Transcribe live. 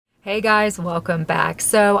Hey guys, welcome back.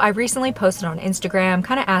 So I recently posted on Instagram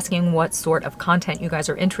kind of asking what sort of content you guys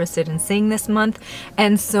are interested in seeing this month,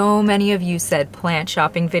 and so many of you said plant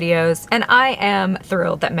shopping videos, and I am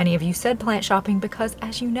thrilled that many of you said plant shopping because,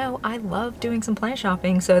 as you know, I love doing some plant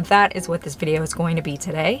shopping, so that is what this video is going to be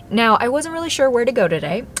today. Now, I wasn't really sure where to go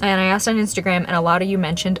today, and I asked on Instagram, and a lot of you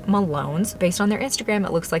mentioned Malone's. Based on their Instagram,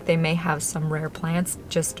 it looks like they may have some rare plants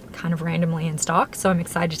just kind of randomly in stock, so I'm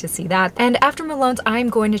excited to see that. And after Malone's, I'm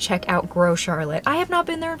going to check out Grow Charlotte. I have not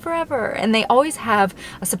been there in forever, and they always have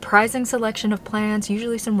a surprising selection of plants,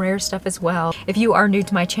 usually some rare stuff as well. If you are new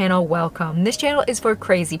to my channel, welcome. This channel is for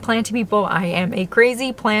crazy plant people. I am a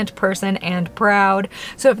crazy plant person and proud.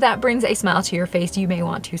 So if that brings a smile to your face, you may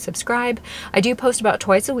want to subscribe. I do post about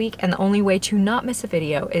twice a week, and the only way to not miss a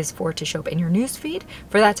video is for it to show up in your newsfeed.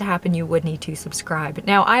 For that to happen, you would need to subscribe.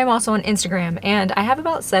 Now, I am also on Instagram, and I have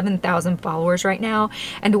about 7,000 followers right now,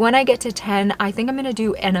 and when I get to 10, I think I'm gonna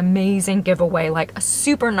do an amazing giveaway, like a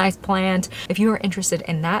super nice plant. If you are interested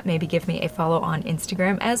in that, maybe give me a follow on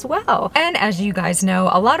Instagram as well. And as you guys know,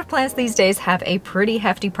 a lot of plants these days have a pretty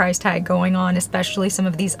hefty price tag going on, especially some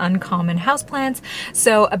of these uncommon houseplants.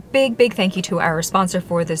 So a big thank you to our sponsor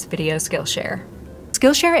for this video, Skillshare.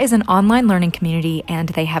 Skillshare is an online learning community, and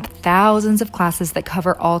they have thousands of classes that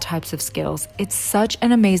cover all types of skills. It's such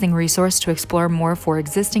an amazing resource to explore more for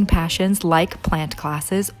existing passions like plant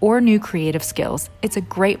classes or new creative skills. It's a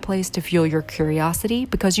great place to fuel your curiosity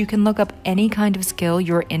because you can look up any kind of skill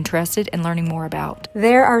you're interested in learning more about.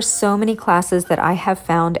 There are so many classes that I have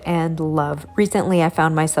found and love. Recently, I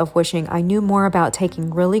found myself wishing I knew more about taking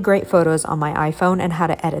really great photos on my iPhone and how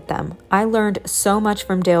to edit them. I learned so much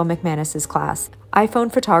from Dale McManus's class.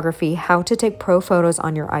 iPhone photography, how to take pro photos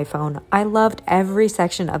on your iPhone. I loved every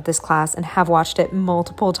section of this class and have watched it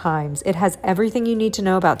multiple times. It has everything you need to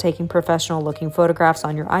know about taking professional looking photographs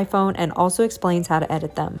on your iPhone and also explains how to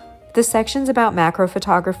edit them. The sections about macro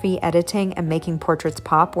photography, editing, and making portraits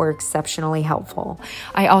pop were exceptionally helpful.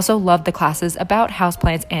 I also loved the classes about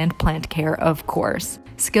houseplants and plant care, of course.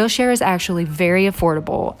 Skillshare is actually very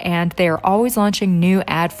affordable, and they are always launching new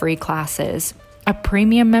ad-free classes. A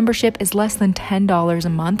premium membership is less than $10 a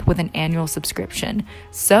month with an annual subscription.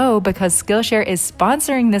 So, because Skillshare is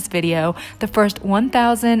sponsoring this video, the first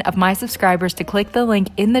 1,000 of my subscribers to click the link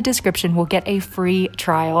in the description will get a free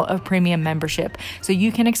trial of premium membership, so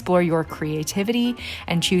you can explore your creativity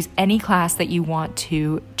and choose any class that you want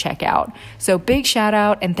to check out. So big shout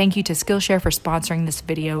out and thank you to Skillshare for sponsoring this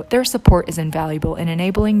video. Their support is invaluable in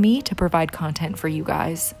enabling me to provide content for you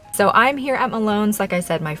guys. So I'm here at Malone's, like I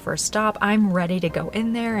said, my first stop. I'm ready to go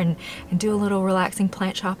in there and do a little relaxing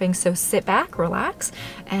plant shopping. So sit back, relax,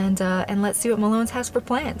 and let's see what Malone's has for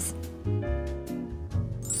plants.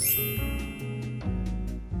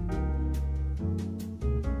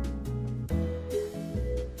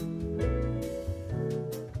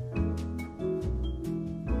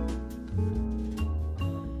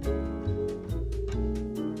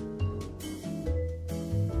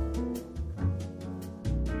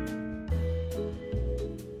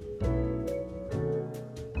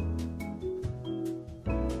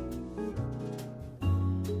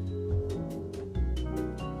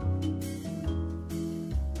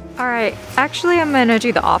 Alright, actually I'm going to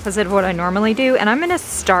do the opposite of what I normally do, and I'm going to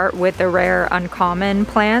start with the rare uncommon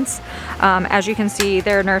plants. As you can see,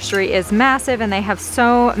 their nursery is massive and they have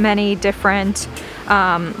so many different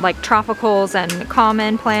like tropicals and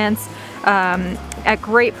common plants at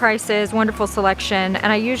great prices, wonderful selection,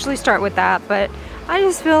 and I usually start with that, but I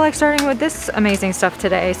just feel like starting with this amazing stuff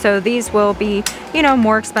today. So these will be, you know,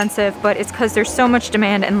 more expensive, but it's because there's so much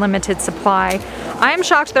demand and limited supply. I am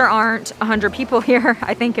shocked there aren't 100 people here.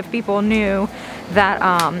 I think if people knew that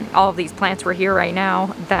all of these plants were here right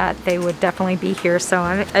now, that they would definitely be here. So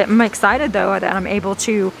I'm excited though that I'm able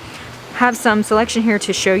to have some selection here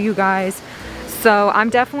to show you guys. So I'm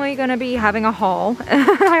definitely gonna be having a haul.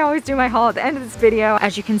 I always do my haul at the end of this video.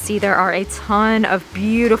 As you can see, there are a ton of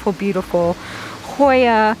beautiful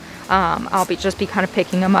Hoya. I'll just be kind of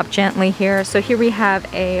picking them up gently here. So here we have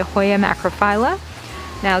a Hoya macrophylla.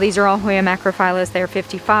 Now these are all Hoya macrophyllas. They're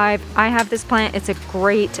 55. I have this plant. It's a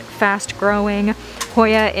great fast growing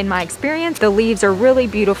Hoya in my experience. The leaves are really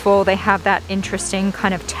beautiful. They have that interesting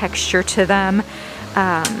kind of texture to them.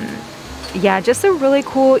 Yeah, just a really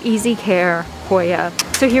cool, easy care Hoya.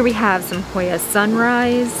 So here we have some Hoya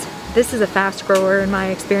Sunrise. This is a fast grower in my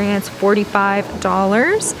experience,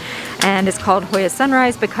 $45. And it's called Hoya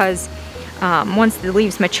Sunrise because once the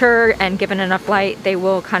leaves mature and given enough light, they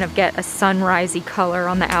will kind of get a sunrisey color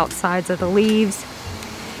on the outsides of the leaves.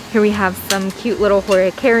 Here we have some cute little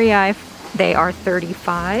Hoya Carrii. They are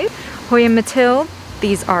 $35. Hoya Matilde,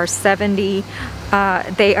 these are $70.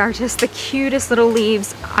 They are just the cutest little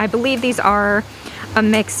leaves. I believe these are a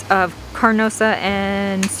mix of Carnosa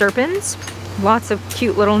and Serpens. Lots of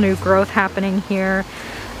cute little new growth happening here.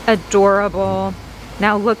 Adorable.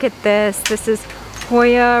 Now look at this. This is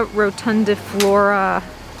Hoya rotundiflora.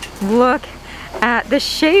 Look at the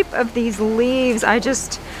shape of these leaves. I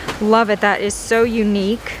just love it. That is so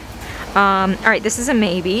unique. All right, this is a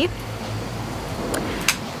maybe.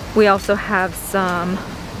 We also have some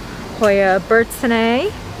Hoya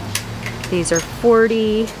Bertsone. These are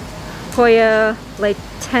 40. Hoya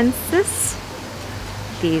latensis.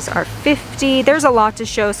 These are 50. There's a lot to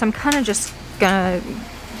show, so I'm kind of just gonna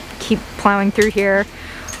keep plowing through here.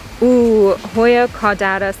 Ooh, Hoya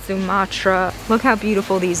caudata Sumatra. Look how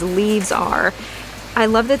beautiful these leaves are. I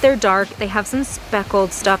love that they're dark. They have some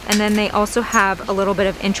speckled stuff, and then they also have a little bit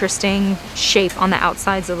of interesting shape on the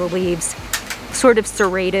outsides of the leaves. Sort of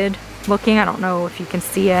serrated looking. I don't know if you can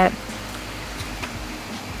see it.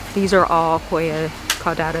 These are all Hoya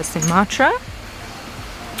caudata Sumatra.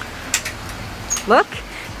 Look,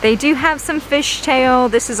 they do have some fishtail.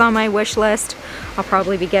 This is on my wish list. I'll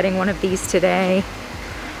probably be getting one of these today.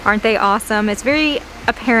 Aren't they awesome? It's very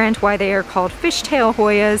apparent why they are called fishtail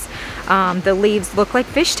Hoyas. The leaves look like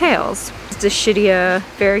fishtails. Dischidia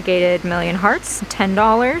variegated million hearts,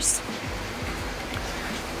 $10.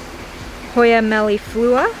 Hoya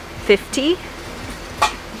melliflua, 50.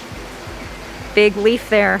 Big leaf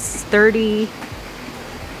there, 30.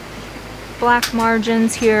 Black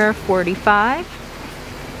margins here, 45.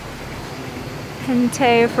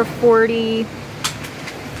 Pente for 40.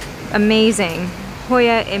 Amazing.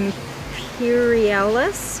 Hoya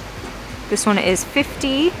imperialis. This one is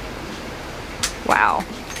 50. Wow.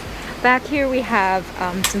 Back here we have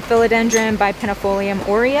some Philodendron bipennifolium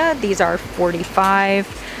aurea. These are 45.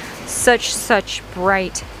 Such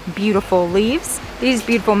bright, beautiful leaves. These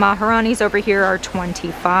beautiful Maharanis over here are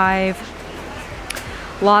 25.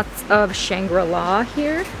 Lots of Shangri-La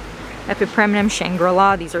here. Epipremnum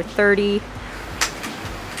Shangri-La, these are 30.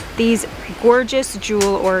 These gorgeous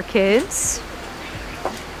jewel orchids,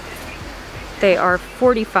 they are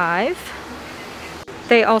 45.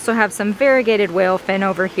 They also have some variegated whale fin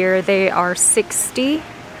over here. They are 60.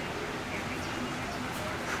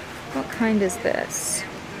 What kind is this?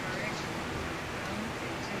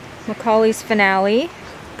 Macaulay's Finale.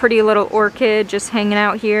 Pretty little orchid just hanging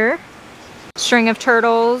out here. String of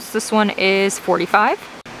turtles. This one is 45.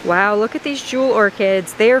 Wow, look at these jewel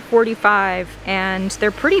orchids. They are 45 and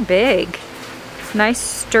they're pretty big. Nice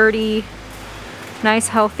sturdy, nice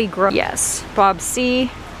healthy growth. Yes, Bob C.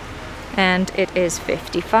 And it is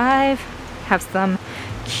 55. Have some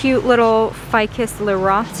cute little Ficus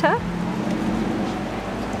lyrata.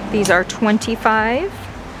 These are 25.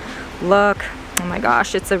 Look, oh my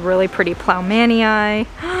gosh, it's a really pretty Plougmanii.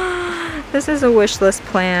 This is a wish list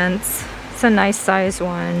plant. It's a nice size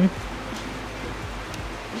one.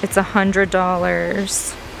 It's $100.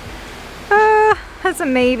 That's a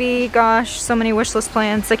maybe. Gosh, so many wish list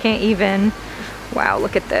plants. I can't even. Wow,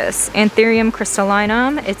 look at this. Anthurium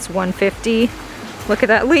crystallinum. It's $150. Look at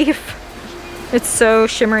that leaf. It's so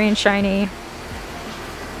shimmery and shiny.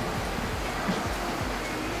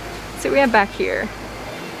 So we have back here.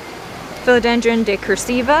 Philodendron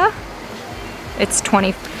decursiva. It's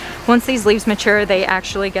 20. Once these leaves mature, they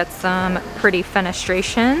actually get some pretty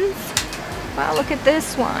fenestrations. Wow, look at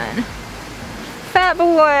this one. Fat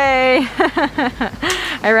boy!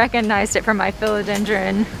 I recognized it from my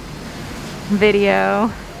philodendron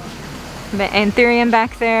video. The anthurium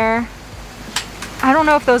back there. I don't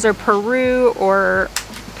know if those are Peru or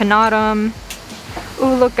Pinatum.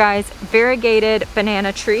 Ooh, look guys, variegated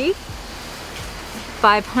banana tree.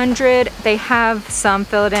 500. They have some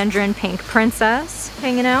philodendron pink princess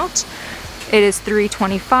hanging out. It is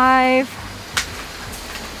 $325.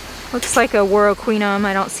 Looks like a Warroquinum.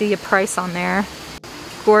 I don't see a price on there.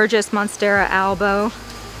 Gorgeous Monstera albo,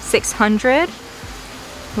 600.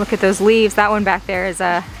 Look at those leaves. That one back there is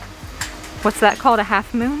a, what's that called, a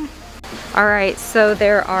half moon? All right, so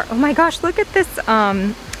there are, oh my gosh, look at this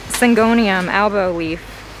Syngonium albo leaf.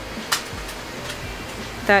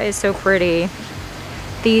 That is so pretty.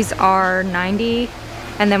 These are 90.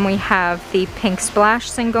 And then we have the Pink Splash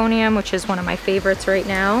Syngonium, which is one of my favorites right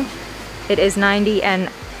now. It is 90, and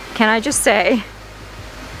can I just say,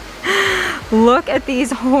 look at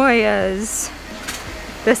these Hoyas.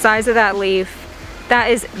 The size of that leaf.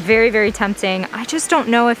 That is very, very tempting. I just don't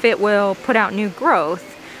know if it will put out new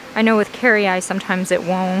growth. I know with Carrii sometimes it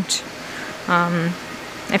won't,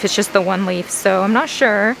 if it's just the one leaf, so I'm not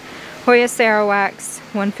sure. Hoya Sarawak's,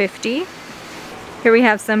 150. Here we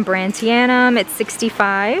have some Brantianum, it's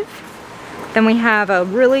 65. Then we have a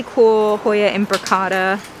really cool Hoya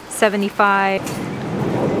imbricata, 75.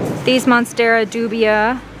 These Monstera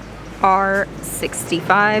dubia are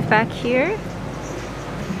 65 back here.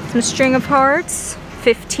 Some string of hearts,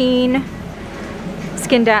 15.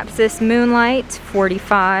 Scindapsus moonlight,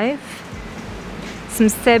 45. Some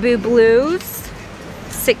Cebu blues,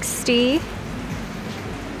 60.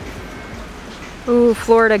 Ooh,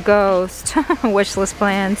 Florida ghost, wishlist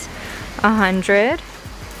plants, 100.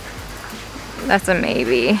 That's a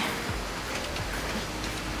maybe.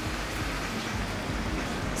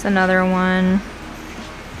 It's another one.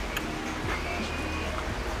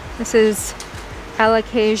 This is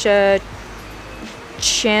Alocasia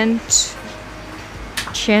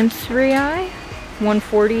chancerii,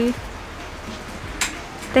 140.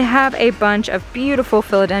 They have a bunch of beautiful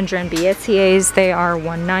Philodendron Bietiaes. They are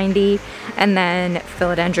 190. And then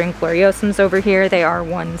Philodendron gloriosums over here. They are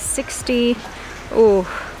 160. Ooh,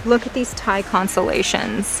 look at these Thai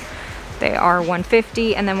constellations. They are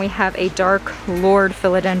 150. And then we have a Dark Lord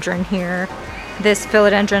Philodendron here. This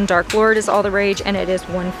Philodendron Dark Lord is all the rage, and it is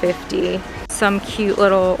 150. Some cute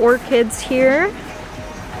little orchids here.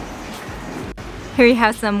 Here you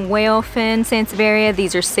have some whale fin sansevieria.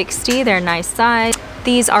 These are 60. They're nice size.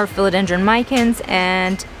 These are Philodendron micans,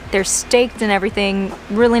 and they're staked and everything.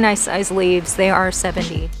 Really nice size leaves. They are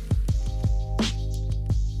 70.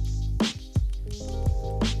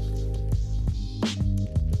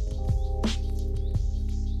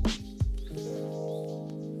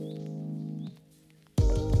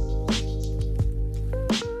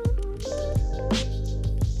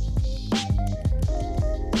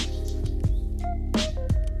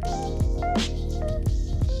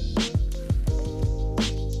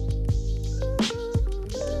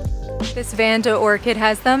 This Vanda orchid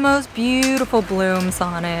has the most beautiful blooms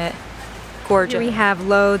on it. Gorgeous. Here we have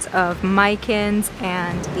loads of micans,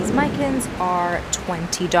 and these micans are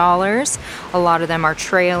 $20. A lot of them are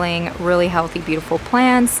trailing, really healthy, beautiful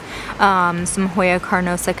plants. Some Hoya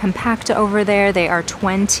carnosa compacta over there. They are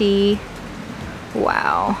 20.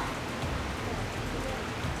 Wow.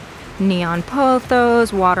 Neon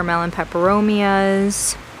pothos, watermelon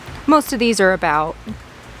peperomias. Most of these are about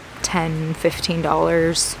 $10,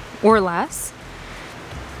 $15 or less.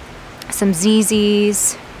 Some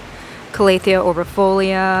ZZs, Calathea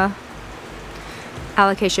obrifolia,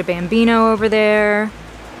 Alocasia bambino over there,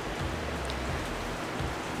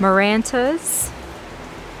 Marantas,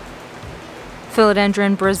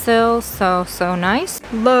 Philodendron Brazil, so nice.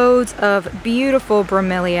 Loads of beautiful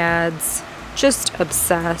bromeliads, just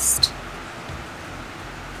obsessed.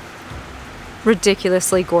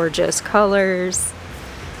 Ridiculously gorgeous colors.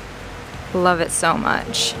 Love it so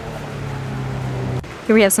much.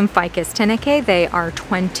 Here we have some Ficus tenaceae. They are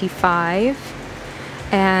 25.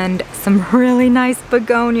 And some really nice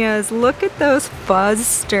begonias. Look at those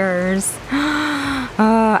fuzzsters.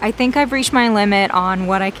 I think I've reached my limit on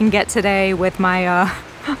what I can get today with my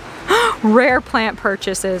rare plant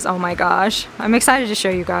purchases. Oh my gosh. I'm excited to show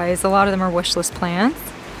you guys. A lot of them are wish list plants.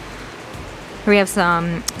 Here we have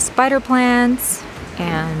some spider plants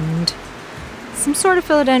and some sort of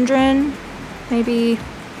philodendron, maybe.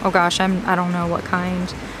 Oh gosh, I don't know what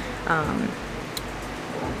kind.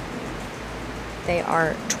 They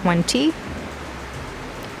are 20.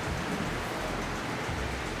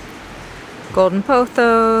 Golden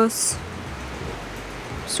pothos,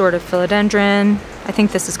 sort of philodendron. I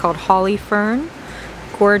think this is called holly fern.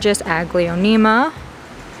 Gorgeous aglaonema.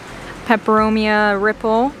 Peperomia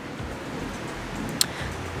ripple.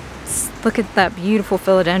 Look at that beautiful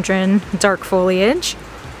philodendron, dark foliage.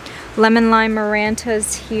 Lemon lime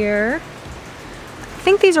marantas here. I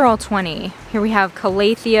think these are all 20. Here we have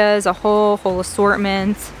calatheas, a whole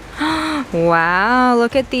assortment. Wow,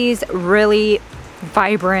 look at these really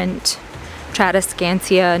vibrant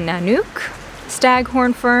Tradescantia nanook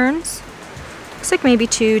staghorn ferns. Looks like maybe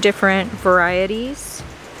 2 different varieties.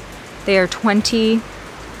 They are 20.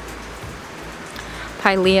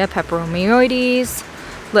 Pilea peperomioides.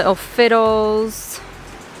 Little fiddles,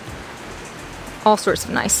 all sorts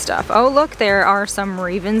of nice stuff. Oh look, there are some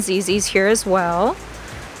Raven ZZs here as well.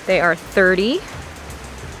 They are 30.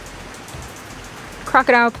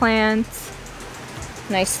 Crocodile plants,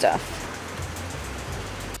 nice stuff.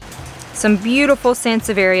 Some beautiful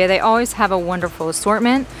Sansevieria. They always have a wonderful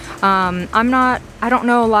assortment. I don't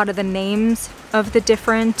know a lot of the names of the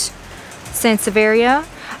different Sansevieria.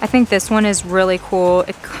 I think this one is really cool.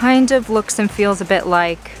 It kind of looks and feels a bit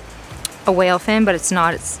like a whale fin, but it's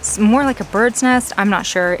not. It's more like a bird's nest. I'm not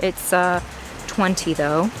sure. It's 20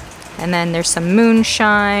 though. And then there's some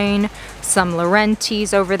moonshine, some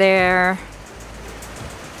Laurentiis over there.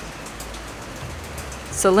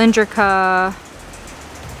 cylindrica.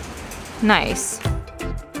 Nice.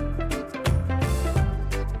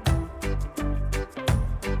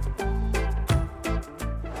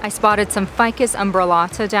 I spotted some Ficus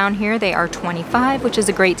umbrellata down here. They are $25, which is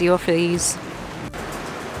a great deal for these.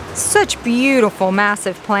 Such beautiful,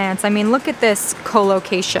 massive plants. I mean, look at this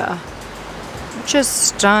colocasia. Just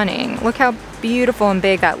stunning. Look how beautiful and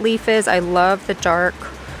big that leaf is. I love the dark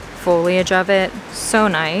foliage of it. So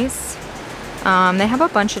nice. They have a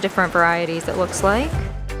bunch of different varieties, it looks like.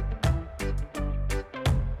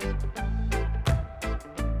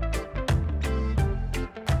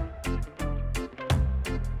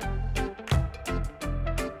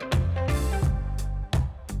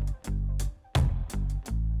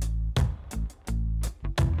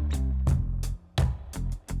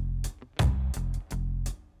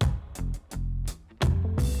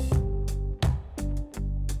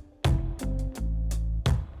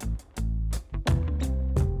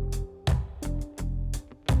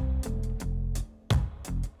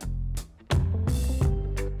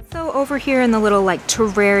 So over here in the little like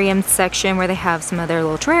terrarium section where they have some other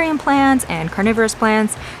little terrarium plants and carnivorous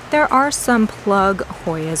plants, there are some plug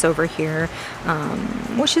Hoyas over here,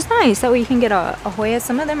 which is nice. That way you can get a Hoya.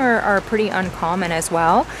 Some of them are pretty uncommon as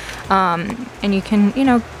well. And you can, you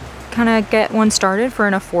know, kind of get one started for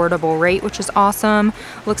an affordable rate, which is awesome.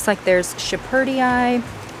 Looks like there's Shepherdii,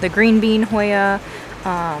 the green bean Hoya,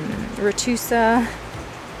 Retusa.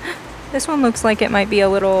 This one looks like it might be a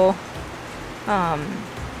little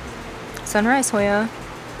sunrise Hoya,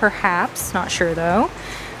 perhaps, not sure though.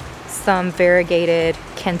 Some variegated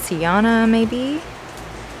Kensiana maybe.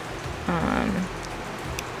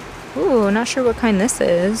 Ooh, not sure what kind this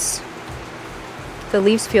is. The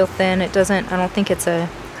leaves feel thin. It doesn't, I don't think it's a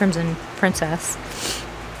Crimson Princess.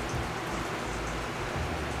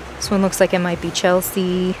 This one looks like it might be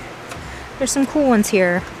Chelsea. There's some cool ones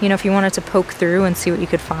here, you know, if you wanted to poke through and see what you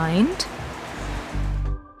could find.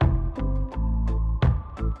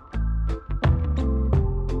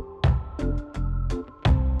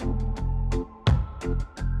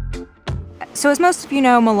 So as most of you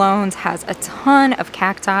know, Malone's has a ton of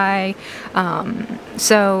cacti,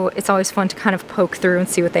 so it's always fun to kind of poke through and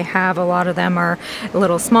see what they have. A lot of them are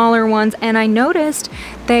little smaller ones, and I noticed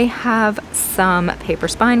they have some paper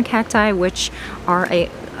spine cacti, which are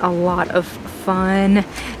a lot of fun.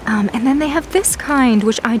 And then they have this kind,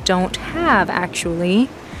 which I don't have actually.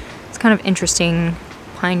 It's kind of interesting,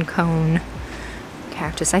 pine cone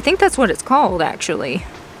cactus. I think that's what it's called actually.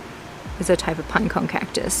 It's a type of pine cone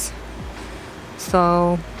cactus.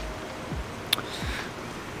 So,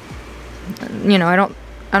 you know, I don't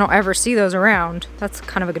ever see those around. That's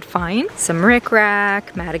kind of a good find. Some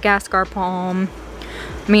rickrack, Madagascar palm.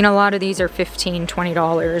 I mean, a lot of these are $15,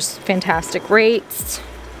 $20. Fantastic rates.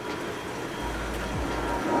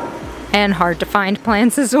 And hard to find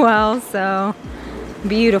plants as well, so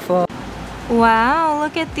beautiful. Wow,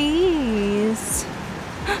 look at these.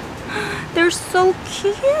 They're so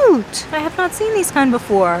cute. I have not seen these kind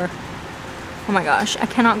before. Oh my gosh, I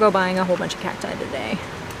cannot go buying a whole bunch of cacti today.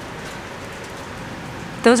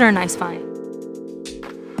 Those are a nice find.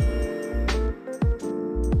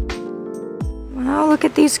 Wow, look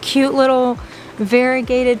at these cute little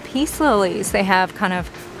variegated peace lilies they have kind of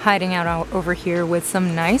hiding out over here with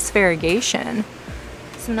some nice variegation.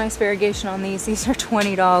 Some nice variegation on these. These are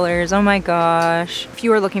 $20. Oh my gosh. If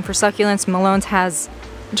you are looking for succulents, Malone's has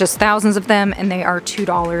just thousands of them and they are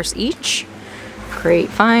 $2 each. Great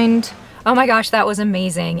find. Oh my gosh, that was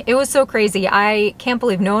amazing. It was so crazy. I can't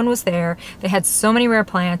believe no one was there. They had so many rare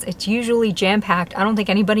plants. It's usually jam-packed. I don't think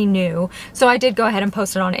anybody knew. So I did go ahead and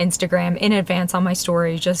post it on Instagram in advance on my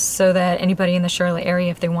story just so that anybody in the Charlotte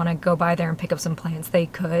area, if they want to go by there and pick up some plants, they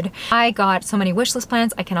could. I got so many wishlist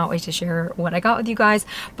plants. I cannot wait to share what I got with you guys.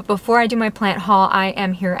 But before I do my plant haul, I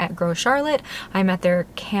am here at Grow Charlotte. I'm at their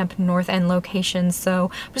Camp North End location.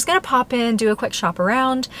 So I'm just going to pop in, do a quick shop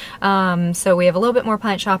around. So we have a little bit more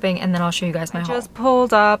plant shopping and then I'll show you guys my haul. I just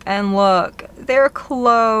pulled up and look, they're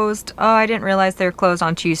closed. Oh, I didn't realize they're closed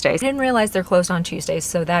on Tuesdays. I didn't realize they're closed on Tuesdays,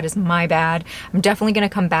 so that is my bad. I'm definitely gonna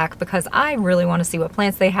come back because I really wanna see what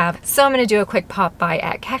plants they have. So I'm gonna do a quick pop by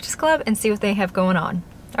at Cactus Club and see what they have going on.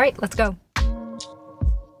 All right, let's go.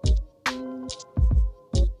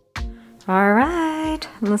 All right,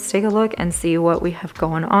 let's take a look and see what we have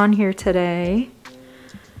going on here today.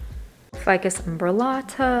 Ficus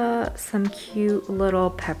umbrellata, some cute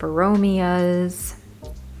little peperomias.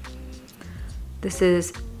 This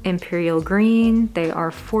is Imperial Green. They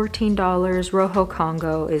are $14. Rojo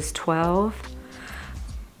Congo is $12.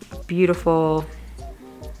 Beautiful,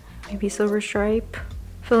 maybe silver stripe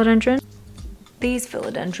philodendron. These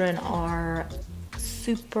philodendron are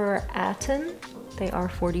Super Atten. They are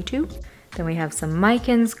 42. Then we have some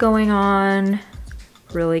Micans going on.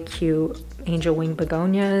 Really cute angel wing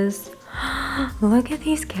begonias. Look at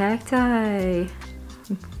these cacti.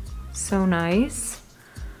 So nice.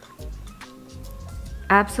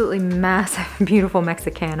 Absolutely massive, beautiful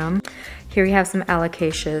Mexicanum. Here we have some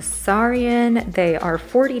Alocasia Saurian. They are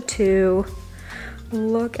 42.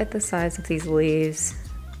 Look at the size of these leaves.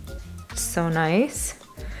 So nice.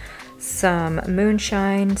 Some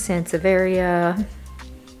Moonshine Sansevieria.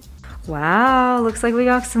 Wow, looks like we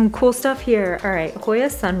got some cool stuff here. All right, Hoya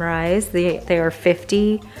Sunrise, they are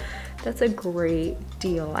 50. That's a great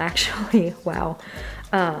deal, actually. Wow.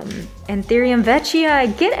 Anthurium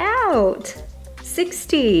veitchii, get out!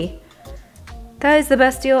 60. That is the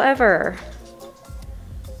best deal ever.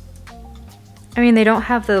 I mean, they don't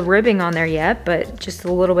have the ribbing on there yet, but just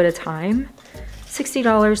a little bit of time.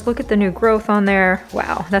 $60, look at the new growth on there.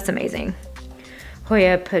 Wow, that's amazing.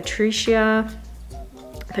 Hoya Patricia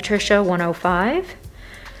 105.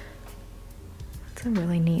 That's a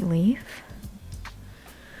really neat leaf.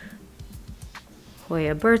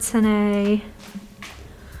 Hoya Burtsine.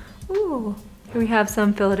 Ooh, here we have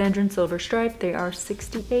some Philodendron Silver Stripe. They are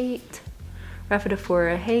 68.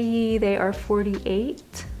 Rhaphidophora Heyi, they are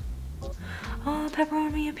 48. Oh,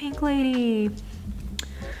 Peperomia Pink Lady.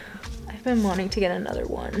 I've been wanting to get another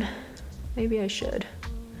one. Maybe I should.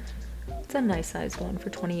 It's a nice sized one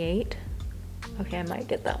for 28. Okay, I might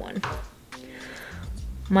get that one.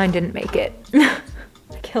 Mine didn't make it. I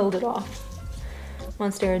killed it off.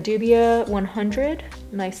 Monstera Dubia 100,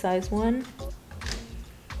 nice size one.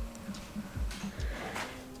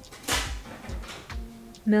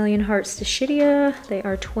 Million Heart Stachydia, they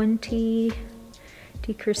are 20.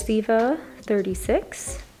 Decursiva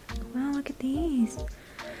 36. Wow, look at these.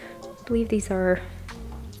 I believe these are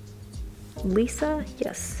Lisa,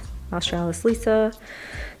 yes, Australis Lisa.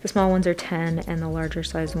 The small ones are 10 and the larger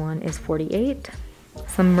size one is 48.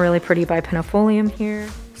 Some really pretty bipennifolium here.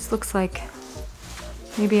 This looks like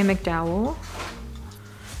maybe a McDowell.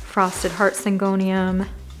 Frosted Heart Syngonium.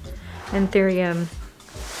 Anthurium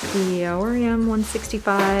Eorium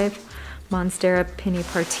 165. Monstera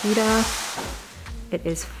Pinipartita. It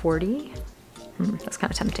is 40. That's kind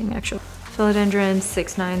of tempting actually. Philodendron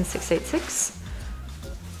 69686.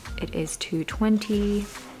 It is 220.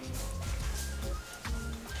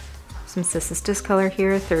 Some Cissus Discolor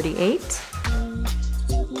here, 38.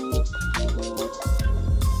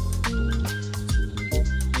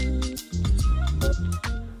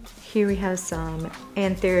 Here we have some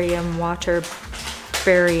Anthurium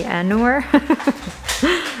Waterberry Anor.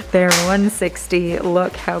 They're 160.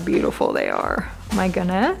 Look how beautiful they are. My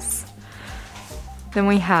goodness. Then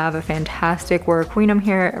we have a fantastic Warqueenum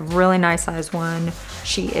here, a really nice size one.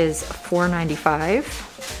 She is $4.95.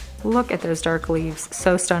 Look at those dark leaves,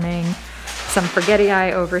 so stunning. Some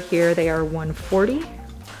Forgetii over here, they are $140.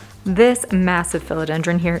 This massive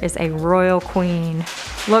Philodendron here is a Royal Queen.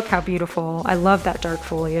 Look how beautiful. I love that dark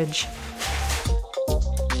foliage.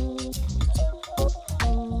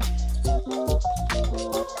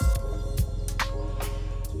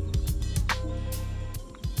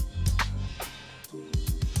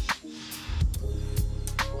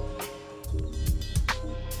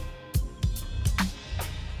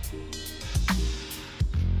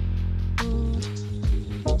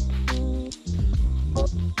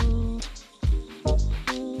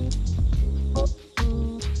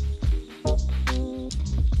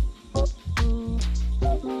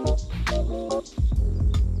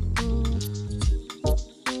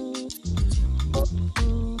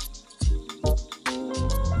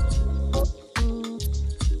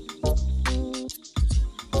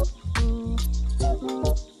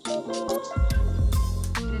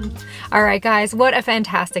 All right, guys, what a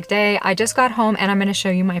fantastic day. I just got home and I'm gonna show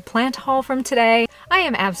you my plant haul from today. I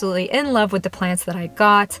am absolutely in love with the plants that I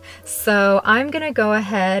got. So I'm gonna go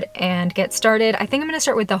ahead and get started. I think I'm gonna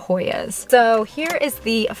start with the Hoyas. So here is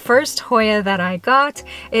the first Hoya that I got.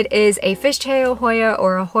 It is a Fishtail Hoya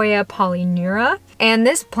or a Hoya polyneura. And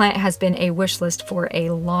this plant has been a wish list for a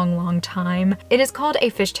long time. It is called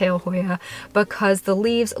a Fishtail Hoya because the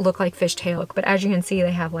leaves look like fishtail, but as you can see,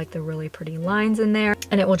 they have like the really pretty lines in there,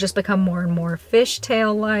 and it will just become more and more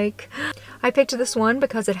fishtail-like. I picked this one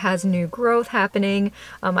because it has new growth happening.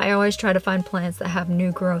 I always try to find plants that have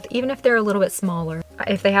new growth, even if they're a little bit smaller.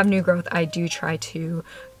 If they have new growth, I do try to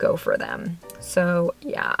go for them. So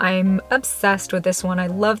yeah, I'm obsessed with this one. I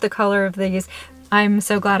love the color of these. I'm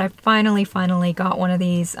so glad I finally got one of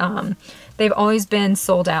these. They've always been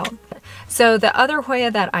sold out. So the other Hoya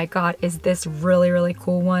that I got is this really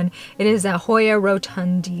cool one. It is a Hoya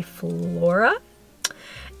rotundiflora.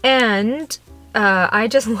 And I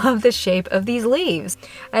just love the shape of these leaves.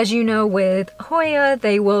 As you know, with Hoya,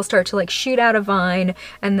 they will start to like shoot out a vine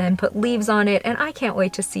and then put leaves on it, and I can't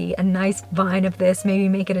wait to see a nice vine of this, maybe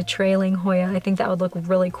make it a trailing Hoya. I think that would look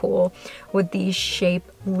really cool with these shape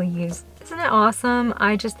leaves. Isn't it awesome?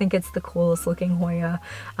 I just think it's the coolest looking Hoya.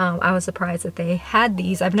 I was surprised that they had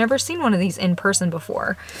these. I've never seen one of these in person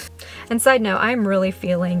before. And side note, I'm really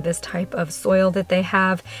feeling this type of soil that they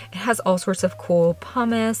have. It has all sorts of cool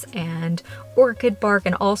pumice and orchid bark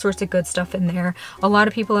and all sorts of good stuff in there. A lot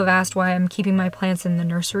of people have asked why I'm keeping my plants in the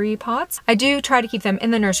nursery pots. I do try to keep them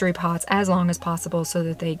in the nursery pots as long as possible so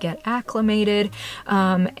that they get acclimated.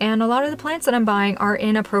 And a lot of the plants that I'm buying are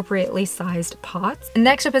in appropriately sized pots.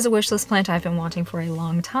 Next up is a wish list plant I've been wanting for a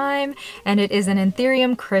long time, and it is an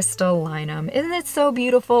Anthurium crystallinum. Isn't it so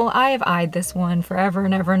beautiful? I have eyed this one forever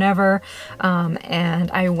and ever and ever,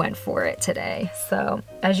 and I went for it today. So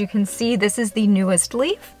as you can see, this is the newest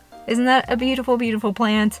leaf. Isn't that a beautiful, beautiful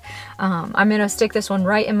plant? I'm gonna stick this one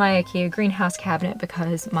right in my IKEA greenhouse cabinet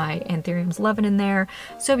because my anthuriums love it in there.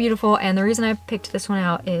 So beautiful, and the reason I picked this one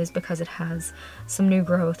out is because it has some new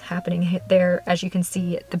growth happening there, as you can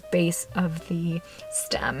see at the base of the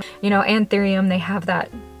stem. You know, anthurium, they have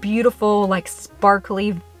that beautiful, like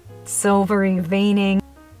sparkly, silvery veining.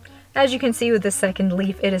 As you can see with the second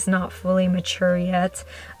leaf, it is not fully mature yet,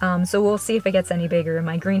 so we'll see if it gets any bigger in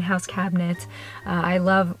my greenhouse cabinet. I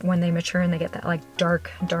love when they mature and they get that like dark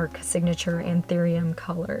signature anthurium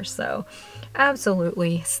color, so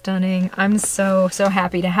absolutely stunning. I'm so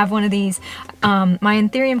happy to have one of these. My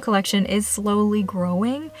anthurium collection is slowly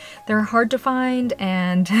growing. They're hard to find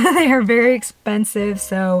and they are very expensive,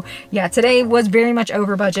 so yeah, today was very much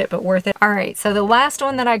over budget but worth it. Alright, so the last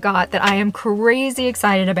one that I got that I am crazy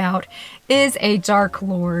excited about is a Dark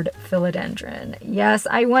Lord Philodendron. Yes,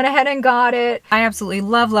 I went ahead and got it. I absolutely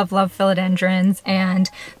love philodendrons, and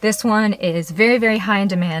this one is very high in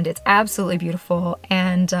demand. It's absolutely beautiful,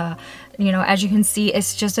 and you know, as you can see,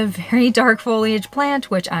 it's just a very dark foliage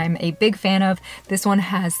plant, which I'm a big fan of. This one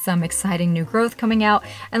has some exciting new growth coming out,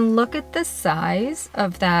 and look at the size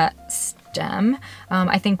of that stem.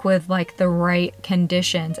 I think with like the right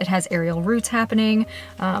conditions, it has aerial roots happening.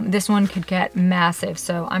 This one could get massive,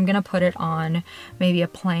 so I'm gonna put it on maybe a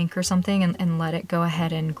plank or something and let it go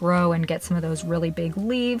ahead and grow and get some of those really big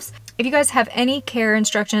leaves. If you guys have any care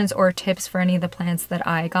instructions or tips for any of the plants that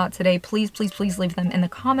I got today, please leave them in the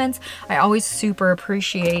comments. I always super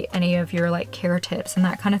appreciate any of your like care tips and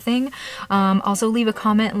that kind of thing. Also leave a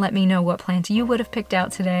comment and let me know what plants you would have picked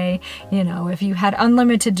out today. You know, if you had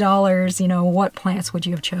unlimited dollars, you know, what plants would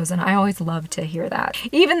you have chosen? I always love to hear that.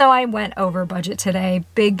 Even though I went over budget today,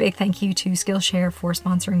 big thank you to Skillshare for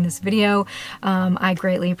sponsoring this video. I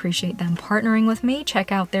greatly appreciate them partnering with me.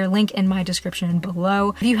 Check out their link in my description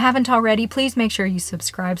below. If you haven't already, please make sure you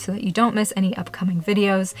subscribe so that you don't miss any upcoming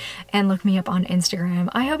videos, and look me up on Instagram.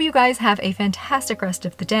 I hope you guys have a fantastic rest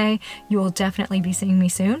of the day. You will definitely be seeing me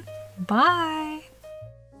soon. Bye!